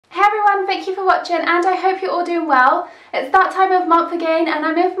everyone, thank you for watching and I hope you're all doing well. It's that time of month again and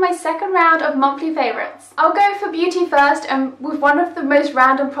I'm in for my second round of monthly favourites. I'll go for beauty first and with one of the most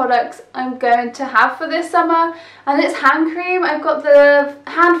random products I'm going to have for this summer, and it's hand cream. I've got the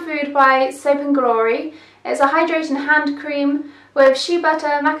Hand Food by Soap & Glory. It's a hydrating hand cream with shea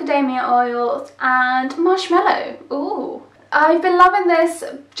butter, macadamia oil and marshmallow. Ooh. I've been loving this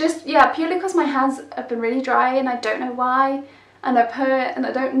purely because my hands have been really dry and I don't know why. And I put it and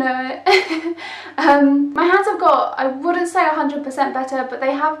I don't know it. My hands have got, I wouldn't say 100% better, but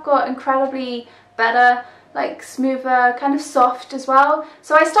they have got incredibly better, like smoother, kind of soft as well.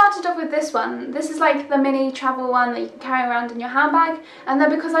 So I started off with this one. This is like the mini travel one that you can carry around in your handbag. And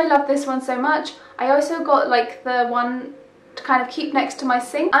then because I love this one so much, I also got like the one to kind of keep next to my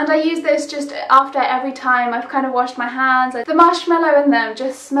sink. And I use this just after every time I've kind of washed my hands. The marshmallow in them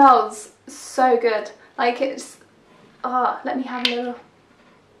just smells so good. Like it's, oh, let me have a little.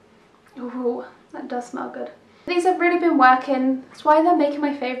 Ooh, that does smell good. These have really been working. That's why they're making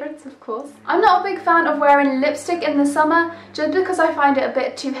my favourites, of course. I'm not a big fan of wearing lipstick in the summer just because I find it a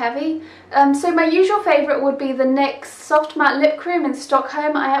bit too heavy. So my usual favourite would be the NYX Soft Matte Lip Cream in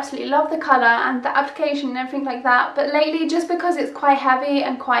Stockholm. I absolutely love the colour and the application and everything like that. But lately, just because it's quite heavy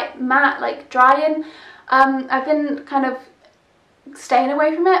and quite matte, like drying, I've been kind of staying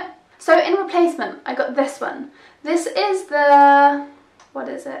away from it. So in replacement, I got this one. This is the, what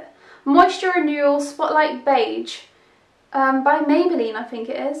is it? Moisture Renewal Spotlight Beige by Maybelline, I think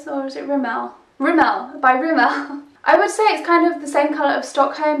it is, or is it Rimmel? Rimmel, by Rimmel. I would say it's kind of the same colour of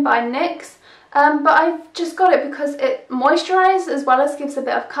Stockholm by NYX, but I've just got it because it moisturises as well as gives a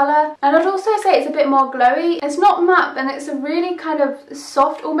bit of colour. And I'd also say it's a bit more glowy. It's not matte and it's a really kind of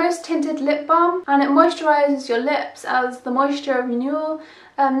soft, almost tinted lip balm, and it moisturises your lips as the Moisture Renewal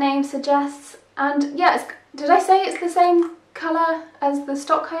name suggests. And yeah, did I say it's the same colour as the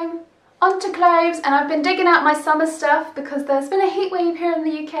Stockholm? On to clothes, and I've been digging out my summer stuff because there's been a heat wave here in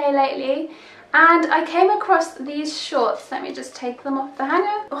the UK lately, and I came across these shorts. Let me just take them off the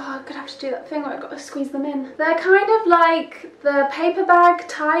hanger. Oh, I'm gonna have to do that thing where I've got to squeeze them in. They're kind of like the paper bag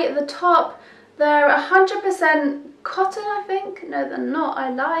tie at the top. They're 100% cotton, I think. No, they're not,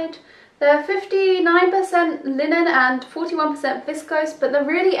 I lied. They're 59% linen and 41% viscose, but they're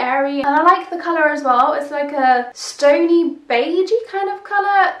really airy, and I like the colour as well. It's like a stony beigey kind of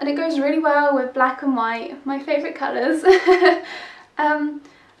colour, and it goes really well with black and white, my favourite colours. And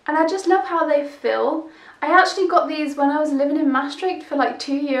I just love how they feel. I actually got these when I was living in Maastricht for like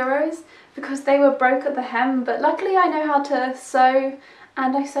 €2 because they were broke at the hem, but luckily I know how to sew,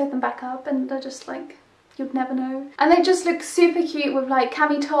 and I sewed them back up, and they're just like, you'd never know. And they just look super cute with like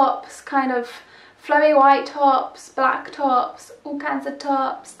cami tops, kind of flowy white tops, black tops, all kinds of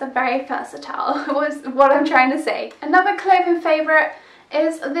tops. They're very versatile was what I'm trying to say. Another clothing favourite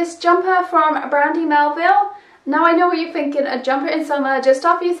is this jumper from Brandy Melville. Now I know what you're thinking, a jumper in summer, just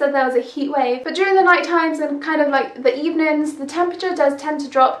after you said there was a heat wave. But during the night times and kind of like the evenings, the temperature does tend to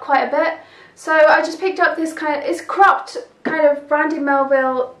drop quite a bit. So I just picked up this kind of, it's cropped kind of Brandy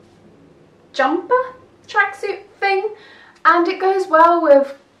Melville jumper? Tracksuit thing, and it goes well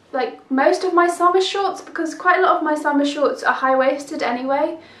with like most of my summer shorts because quite a lot of my summer shorts are high-waisted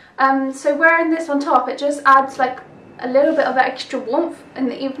anyway, so wearing this on top, it just adds like a little bit of extra warmth in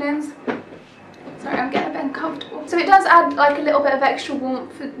the evenings. Sorry, I'm getting a bit uncomfortable. So it does add like a little bit of extra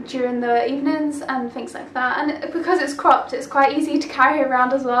warmth during the evenings and things like that, and because it's cropped, it's quite easy to carry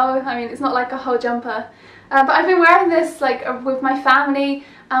around as well. I mean, it's not like a whole jumper. But I've been wearing this like with my family,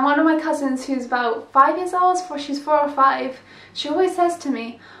 and one of my cousins who's about 5 years old, she's 4 or 5, she always says to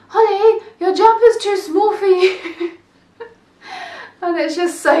me, "Holly, your jumper's too small for you." And it's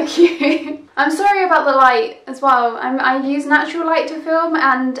just so cute. I'm sorry about the light as well. I use natural light to film,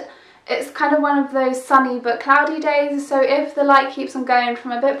 and it's kind of one of those sunny but cloudy days, so if the light keeps on going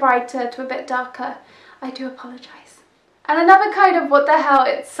from a bit brighter to a bit darker, I do apologise. And another kind of what the hell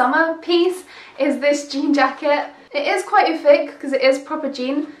it's summer piece is this jean jacket. It is quite thick because it is proper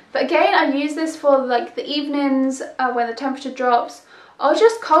jean, but again I use this for like the evenings when the temperature drops, or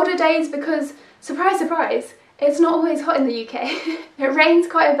just colder days because, surprise surprise, it's not always hot in the UK. It rains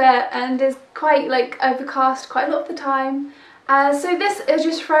quite a bit and is quite like overcast quite a lot of the time. So this is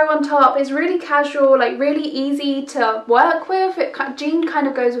just throw on top. It's really casual, like really easy to work with. Jean kind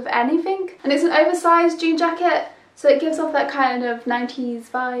of goes with anything, and it's an oversized jean jacket, so it gives off that kind of 90s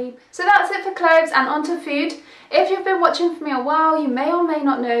vibe. So that's it for clothes, and onto food. If you've been watching for me a while, you may or may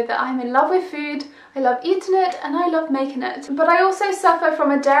not know that I'm in love with food. I love eating it and I love making it. But I also suffer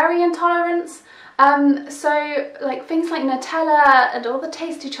from a dairy intolerance. So like things like Nutella and all the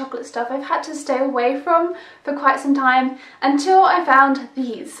tasty chocolate stuff I've had to stay away from for quite some time until I found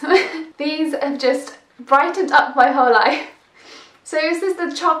these. These have just brightened up my whole life. So this is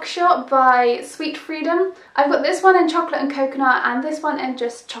the Choc Shot by Sweet Freedom. I've got this one in chocolate and coconut and this one in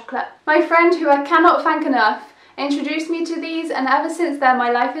just chocolate. My friend, who I cannot thank enough, introduced me to these, and ever since then my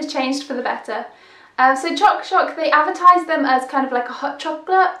life has changed for the better. So Choc Shot, they advertise them as kind of like a hot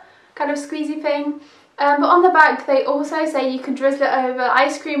chocolate kind of squeezy thing. But on the back they also say you can drizzle it over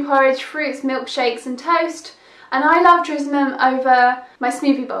ice cream, porridge, fruits, milkshakes and toast. And I love drizzling them over my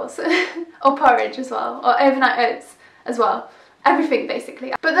smoothie bowls or porridge as well, or overnight oats as well. Everything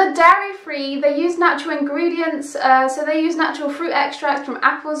basically. But they're dairy free, they use natural ingredients, so they use natural fruit extracts from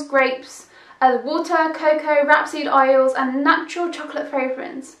apples, grapes, water, cocoa, rapeseed oils and natural chocolate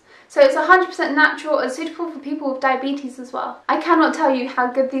flavourings. So it's 100% natural and suitable for people with diabetes as well. I cannot tell you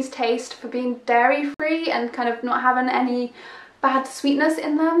how good these taste for being dairy free and kind of not having any bad sweetness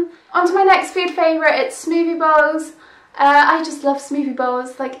in them. On to my next food favourite, it's smoothie bowls. I just love smoothie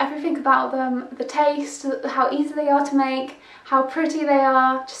bowls, like everything about them, the taste, how easy they are to make, how pretty they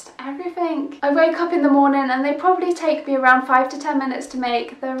are, just everything. I wake up in the morning and they probably take me around 5 to 10 minutes to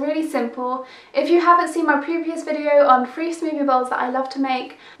make. They're really simple. If you haven't seen my previous video on free smoothie bowls that I love to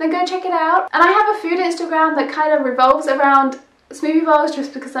make, then go check it out. And I have a food Instagram that kind of revolves around smoothie bowls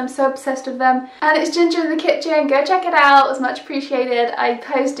just because I'm so obsessed with them, and it's Ginger in the Kitchen. Go check it out, it's much appreciated. I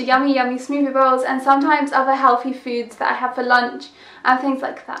post yummy smoothie bowls and sometimes other healthy foods that I have for lunch and things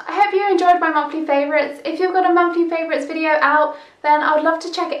like that. I hope you enjoyed my monthly favourites. If you've got a monthly favourites video out, then I would love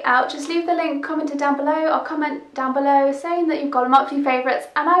to check it out. Just leave the link commented down below, or comment down below saying that you've got a monthly favourites,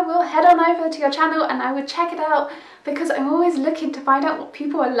 and I will head on over to your channel and I will check it out, because I'm always looking to find out what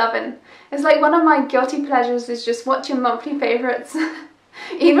people are loving. It's like one of my guilty pleasures is just watching monthly favourites.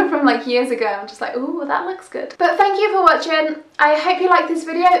 Even from like years ago, I'm just like, ooh, that looks good. But thank you for watching. I hope you liked this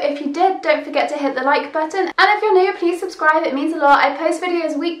video. If you did, don't forget to hit the like button. And if you're new, please subscribe, it means a lot. I post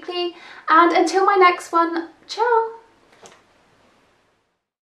videos weekly. And until my next one, ciao!